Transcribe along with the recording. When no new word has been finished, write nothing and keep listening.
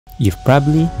You've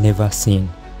probably never seen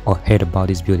or heard about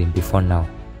this building before now.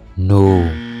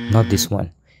 No, not this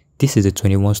one. This is the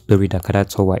 21-story Dakada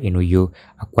Tower in Uyo,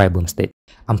 Akwa Ibom State.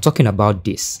 I'm talking about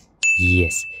this.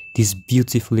 Yes, this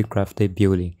beautifully crafted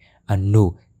building. And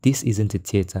no, this isn't a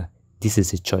theater. This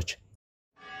is a church.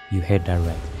 You heard that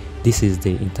right. This is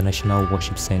the International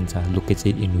Worship Center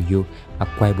located in Uyo,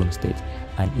 Akwa Ibom State,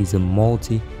 and is a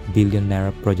multi-billion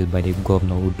naira project by the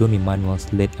Governor Udom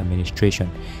Emmanuel's led administration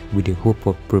with the hope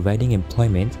of providing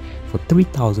employment for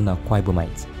 3,000 Akwa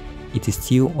Ibomites. It is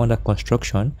still under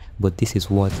construction, but this is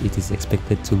what it is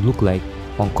expected to look like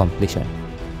on completion.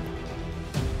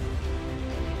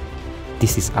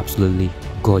 This is absolutely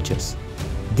gorgeous.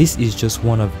 This is just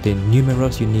one of the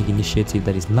numerous unique initiatives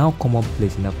that is now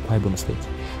commonplace in Akwa Ibom State.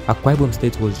 Akwa Ibom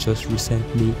State was just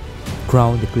recently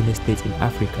crowned the cleanest state in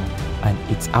Africa, and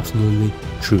it's absolutely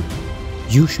true.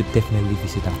 You should definitely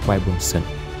visit Akwa Ibom soon.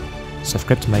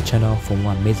 Subscribe to my channel for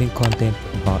more amazing content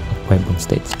about Akwa Ibom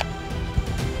State.